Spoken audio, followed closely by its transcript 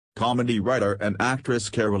Comedy writer and actress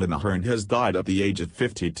Caroline Aherne has died at the age of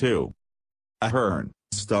 52. Aherne,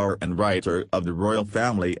 star and writer of the Royle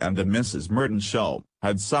Family and the Mrs. Merton show,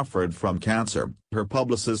 had suffered from cancer, her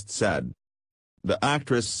publicist said. The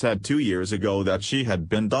actress said 2 years ago that she had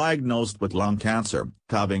been diagnosed with lung cancer,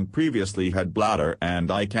 having previously had bladder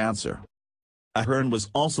and eye cancer. Aherne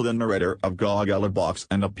was also the narrator of Gogglebox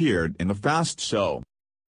and appeared in the Fast show.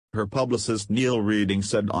 Her publicist Neil Reading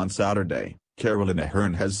said on Saturday, Caroline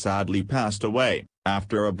Aherne has sadly passed away,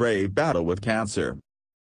 after a brave battle with cancer.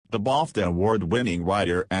 The BAFTA award-winning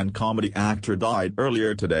writer and comedy actor died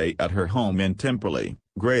earlier today at her home in Timperley,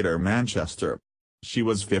 Greater Manchester. She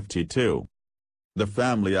was 52. The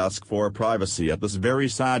family asked for privacy at this very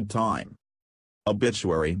sad time.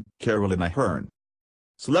 Obituary, Caroline Aherne.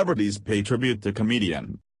 Celebrities pay tribute to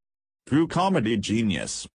comedian. True comedy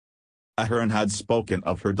genius. Aherne had spoken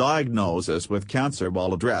of her diagnosis with cancer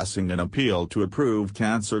while addressing an appeal to improve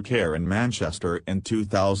cancer care in Manchester in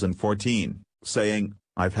 2014, saying,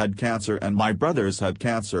 "I've had cancer and my brothers had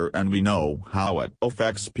cancer and we know how it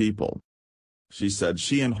affects people." She said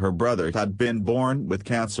she and her brother had been born with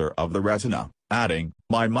cancer of the retina, adding,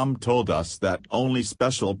 "My mum told us that only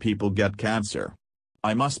special people get cancer.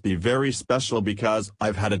 I must be very special because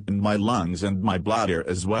I've had it in my lungs and my bladder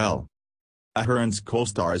as well." Ahern's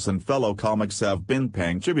co-stars and fellow comics have been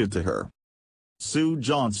paying tribute to her. Sue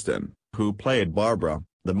Johnston, who played Barbara,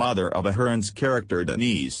 the mother of Ahern's character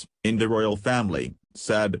Denise, in the Royle Family,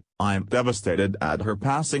 said, "I'm devastated at her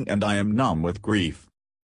passing and I am numb with grief."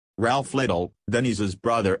 Ralph Little, Denise's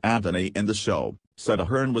brother Anthony in the show, said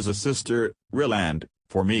Aherne was a sister, real and,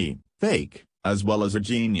 for me, fake, as well as a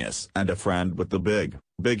genius and a friend with the big,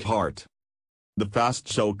 big heart. The Fast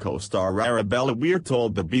show co-star Arabella Weir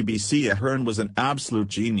told the BBC Aherne was an absolute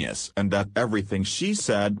genius and that everything she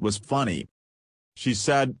said was funny. She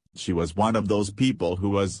said, "She was one of those people who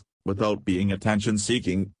was, without being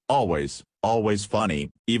attention-seeking, always funny,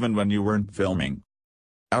 even when you weren't filming.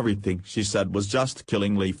 Everything she said was just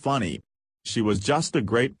killingly funny. She was just a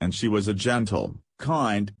great and she was a gentle,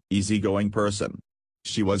 kind, easygoing person.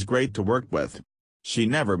 She was great to work with. She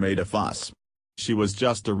never made a fuss. She was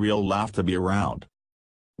just a real laugh to be around."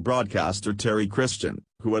 Broadcaster Terry Christian,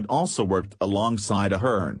 who had also worked alongside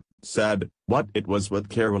Aherne, said, "What it was with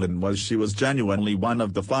Caroline was she was genuinely one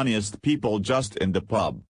of the funniest people just in the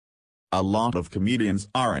pub. A lot of comedians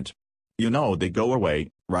aren't. You know, they go away,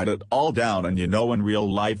 write it all down and you know in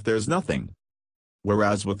real life there's nothing.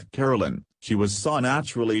 Whereas with Caroline, she was so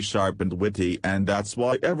naturally sharp and witty and that's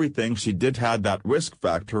why everything she did had that risk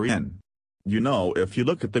factor in. You know, if you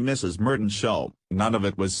look at the Mrs. Merton show, none of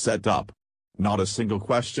it was set up. Not a single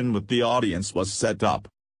question with the audience was set up.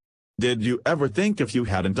 Did you ever think if you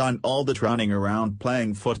hadn't done all the running around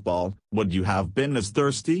playing football, would you have been as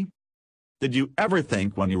thirsty? Did you ever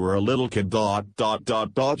think when you were a little kid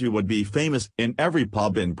you would be famous in every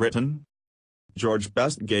pub in Britain?" George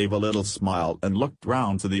Best gave a little smile and looked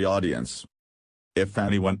round to the audience. If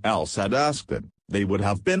anyone else had asked it, they would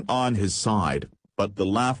have been on his side, but the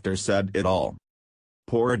laughter said it all.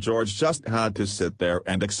 Poor George just had to sit there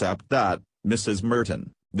and accept that Mrs.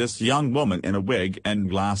 Merton, this young woman in a wig and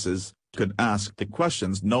glasses, could ask the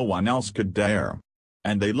questions no one else could dare.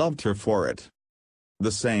 And they loved her for it.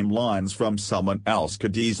 The same lines from someone else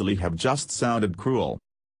could easily have just sounded cruel.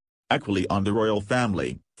 Equally on the Royle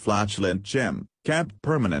Family, flatulent Jim, camped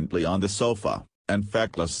permanently on the sofa, and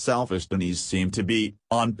feckless selfish Denise seemed to be,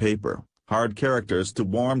 on paper, hard characters to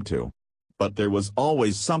warm to. But there was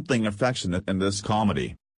always something affectionate in this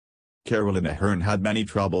comedy. Caroline Aherne had many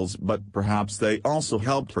troubles but perhaps they also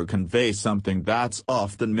helped her convey something that's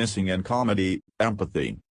often missing in comedy,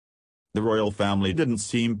 empathy. The Royle Family didn't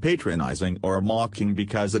seem patronizing or mocking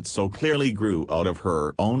because it so clearly grew out of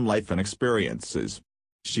her own life and experiences.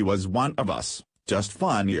 She was one of us, just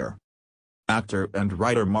funnier. Actor and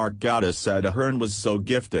writer Mark Gatiss said Aherne was so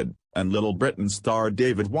gifted, and Little Britain star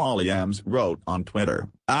David Walliams wrote on Twitter,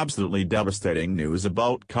 "Absolutely devastating news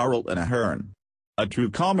about Caroline Aherne. A true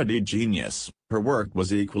comedy genius, her work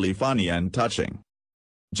was equally funny and touching."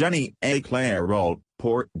 Jenny A. Clare wrote,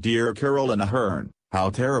 "Poor dear Caroline Aherne, how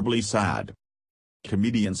terribly sad."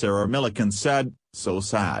 Comedian Sarah Millican said, "So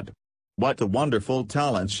sad. What a wonderful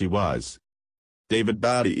talent she was." David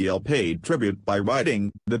Baddiel paid tribute by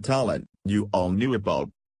writing, "The talent you all knew about.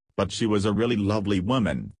 But she was a really lovely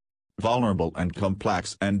woman. Vulnerable and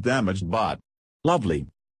complex and damaged but lovely.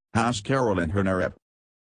 Caroline Aherne."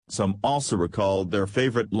 Some also recalled their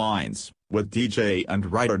favorite lines, with DJ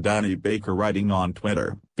and writer Danny Baker writing on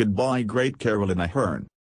Twitter, "Goodbye great Caroline Aherne.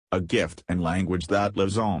 A gift and language that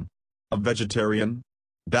lives on. A vegetarian?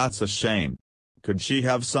 That's a shame. Could she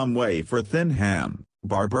have some way for thin ham,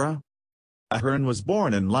 Barbara Aherne was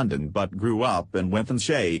born in London but grew up in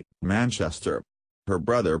Wythenshawe, Manchester. Her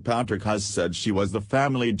brother Patrick has said she was the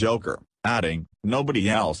family joker, adding, "Nobody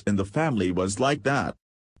else in the family was like that.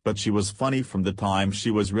 But she was funny from the time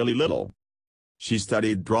she was really little." She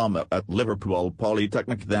studied drama at Liverpool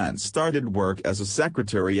Polytechnic, then started work as a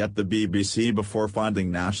secretary at the BBC before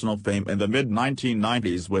finding national fame in the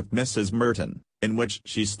mid-1990s with Mrs. Merton, in which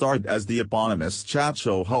she starred as the eponymous chat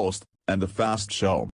show host, and The Fast Show.